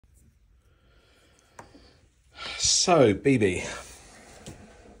So, BB,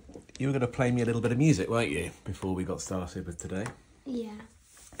 you were going to play me a little bit of music, weren't you, before we got started with today? Yeah.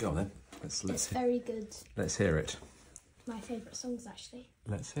 Go on then. It's very good. Let's hear it. My favourite songs, actually.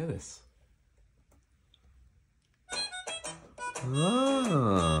 Let's hear this.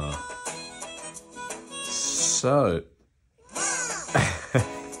 Ah. So,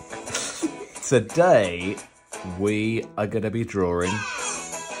 today we are going to be drawing.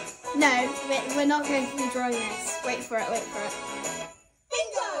 No, we're not going to be drawing this. Wait for it, wait for it.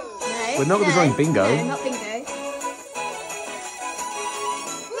 Bingo! No. We're not going to be drawing bingo. No, not bingo.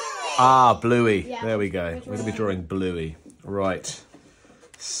 Ah, Bluey. Yeah, there we go. We're going to be drawing Bluey. Right.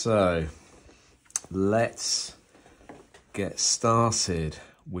 So, let's get started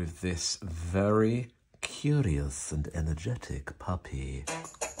with this very curious and energetic puppy.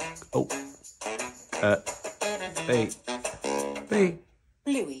 Oh. B.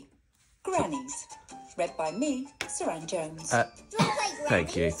 Bluey. Grannies. Read by me, Saran Jones.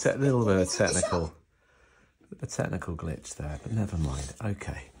 Thank you. A little bit of a technical glitch there, but never mind.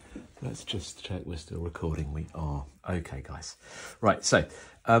 Okay. Let's just check we're still recording. We are. Okay, guys. Right, so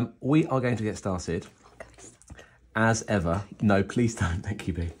we are going to get started. As ever. No, please don't. Thank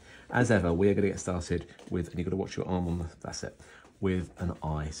you, B. As ever, we are going to get started with, and you've got to watch your arm on the, that's it, with an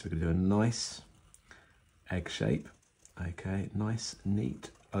eye. So we're going to do a nice egg shape. Okay, nice,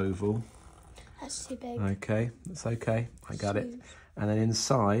 neat oval. That's too big. Okay, that's okay. I got it. And then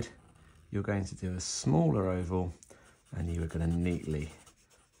inside, you're going to do a smaller oval, and you are going to neatly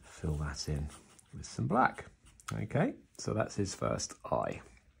fill that in with some black. Okay, so that's his first eye.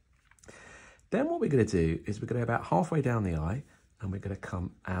 Then what we're going to do is we're going to go about halfway down the eye, and we're going to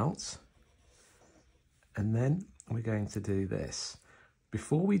come out, and then we're going to do this.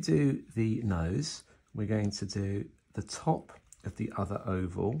 Before we do the nose, we're going to do the top of the other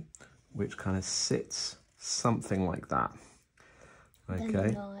oval, which kind of sits something like that.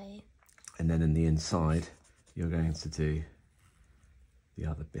 Okay, and then in the inside, you're going to do the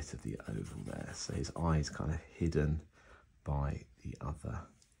other bit of the oval there. So his eye is kind of hidden by the other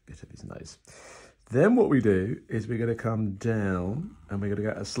bit of his nose. Then what we do is we're going to come down and we're going to go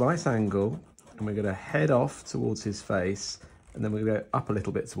at a slight angle and we're going to head off towards his face, and then we're going to go up a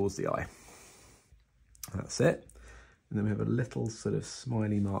little bit towards the eye. That's it. And then we have a little sort of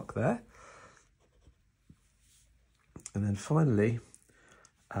smiley mark there. And then finally,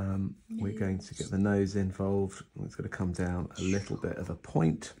 we're going to get the nose involved. It's going to come down a little bit of a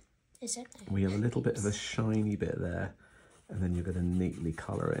point. Is it? We have a little bit of a shiny bit there. And then you're going to neatly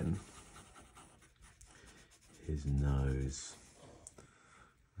colour in his nose.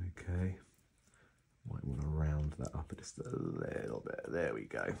 Okay. Might want to round that up just a little bit. There we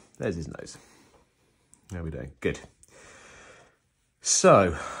go. There's his nose. How are we doing? Good.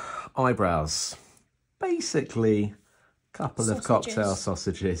 So, eyebrows. Basically, a couple of cocktail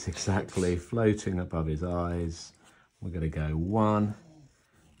sausages, exactly, floating above his eyes. We're going to go 1,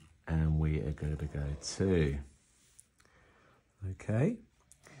 and we are going to go 2. Okay.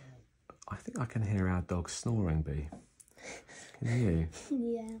 I think I can hear our dog snoring, B. Can you?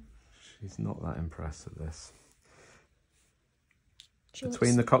 Yeah. She's not that impressed with this.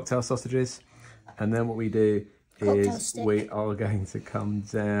 Between the cocktail sausages, and then what we do is we are going to come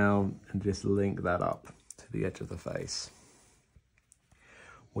down and just link that up to the edge of the face.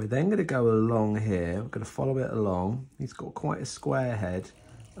 We're then going to go along here. We're going to follow it along. He's got quite a square head,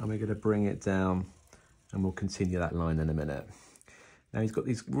 and we're going to bring it down, and we'll continue that line in a minute. Now he's got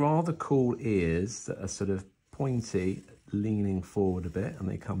these rather cool ears that are sort of pointy, leaning forward a bit, and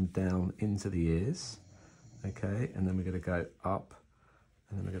they come down into the ears. Okay, and then we're going to go up,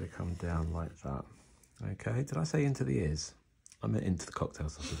 and then we're going to come down like that. Okay, did I say into the ears? I meant into the cocktail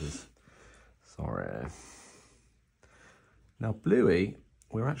sausages. Sorry. Now Bluey,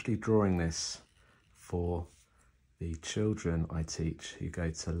 we're actually drawing this for the children I teach who go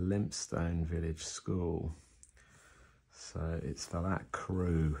to Limpstone Village School. So it's for that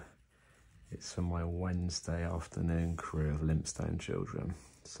crew. It's for my Wednesday afternoon crew of Limpstone children.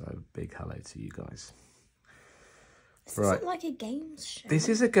 So big hello to you guys. This isn't like a game show. This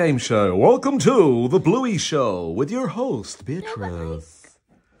is a game show. Welcome to the Bluey Show with your host, Beatrice.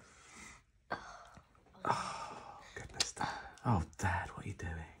 Oh, goodness. Dad. Oh, Dad, what are you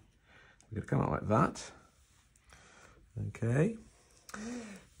doing? We're going to come out like that. Okay.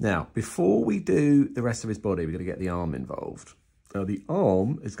 Now, before we do the rest of his body, we're going to get the arm involved. Now, the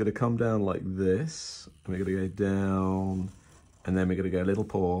arm is going to come down like this. And we're going to go down. And then we're going to go a little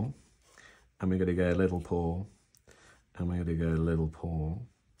paw. And we're going to go a little paw. And we're going to go a little paw.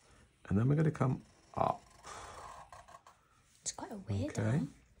 And then we're going to come up. It's quite a weird arm.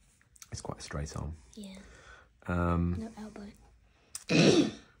 It's quite a straight arm. Yeah. No elbow.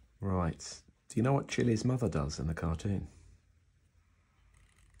 Right. Do you know what Chilli's mother does in the cartoon?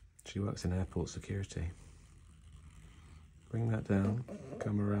 She works in airport security. Bring that down,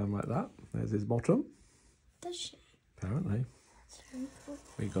 come around like that. There's his bottom. Does she? Apparently. That's very cool.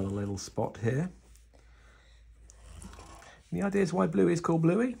 We've got a little spot here. Any ideas why Bluey is called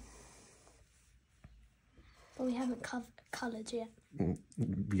Bluey? But we haven't coloured yet.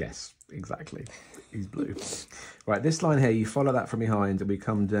 Yes, exactly. He's blue. Right, this line here, you follow that from behind and we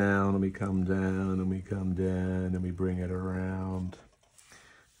come down and we come down and we come down and we bring it around.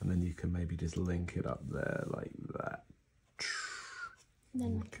 And then you can maybe just link it up there like that.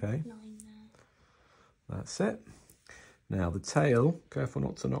 Then Okay. line there. That's it. Now the tail, careful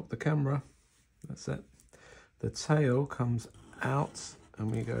not to knock the camera. That's it. The tail comes out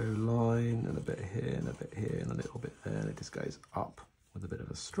and we go line and a bit here and a bit here and a little bit there, and it just goes up with a bit of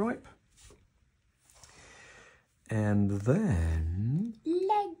a stripe. And then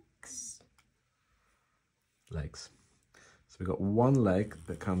legs. So we've got one leg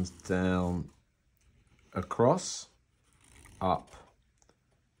that comes down, across, up,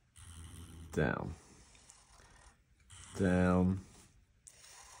 down, down,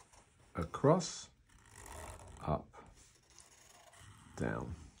 across, up,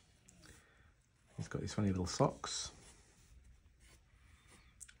 down. He's got these funny little socks.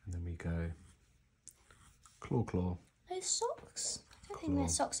 And then we go claw, claw. Those socks? I don't think they're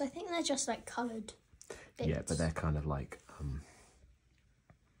socks. I think they're just like coloured bits. Yeah, but they're kind of like...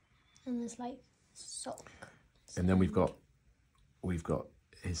 And there's like sock. And then we've got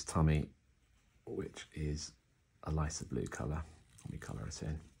his tummy, which is a lighter blue colour. We colour it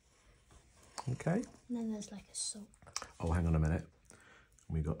in. Okay. And then there's like a sock. Oh, hang on a minute.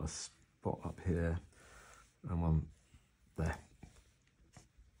 We got a spot up here and one there.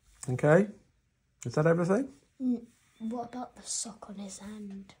 Okay. Is that everything? What about the sock on his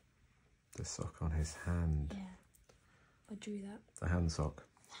hand? The sock on his hand. Yeah, I drew that. The hand sock.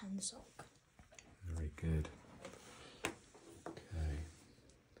 Hand sock. Very good. Okay.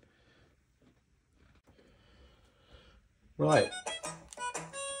 Right.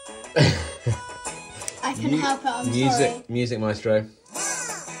 I can help it, I'm music, sorry. Music maestro.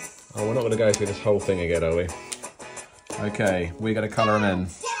 Oh, we're not going to go through this whole thing again, are we? Okay, we're going to colour him in.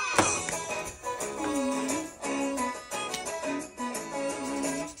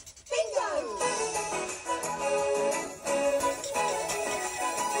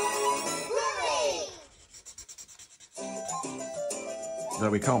 So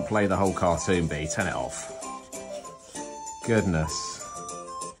we can't play the whole cartoon, B. Turn it off. Goodness.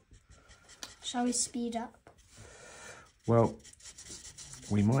 Shall we speed up? Well,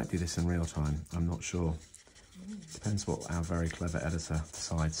 we might do this in real time. I'm not sure. Depends what our very clever editor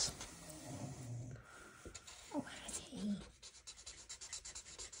decides. Oh, Hattie.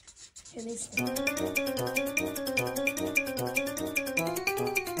 Who is that?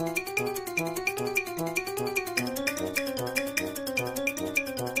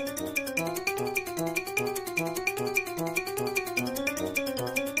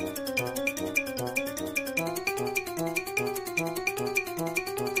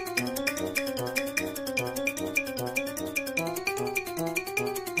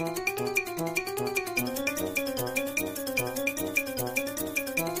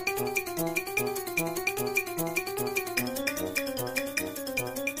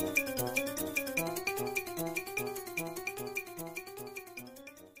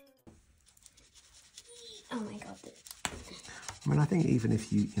 Oh my god. I mean, I think even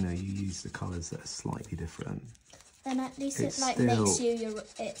if you use the colours that are slightly different, Then at least it It's like still- makes you your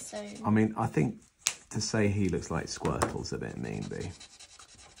its own. I mean, I think to say he looks like Squirtle's a bit mean, B.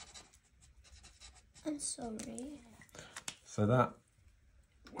 I'm sorry. So that,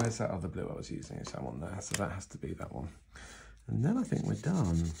 where's that other blue I was using? Is that one there? So that has to be that one. And then I think we're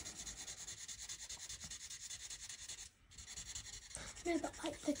done. No, but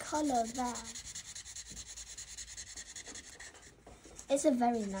like the colour there. It's a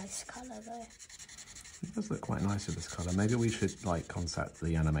very nice colour though. It does look quite nice with this colour. Maybe we should like contact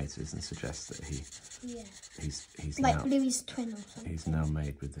the animators and suggest that Yeah. he's Like now Bluey's twin or something. he's now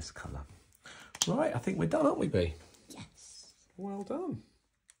made with this colour. Right, I think we're done, aren't we, B? Yes. Well done.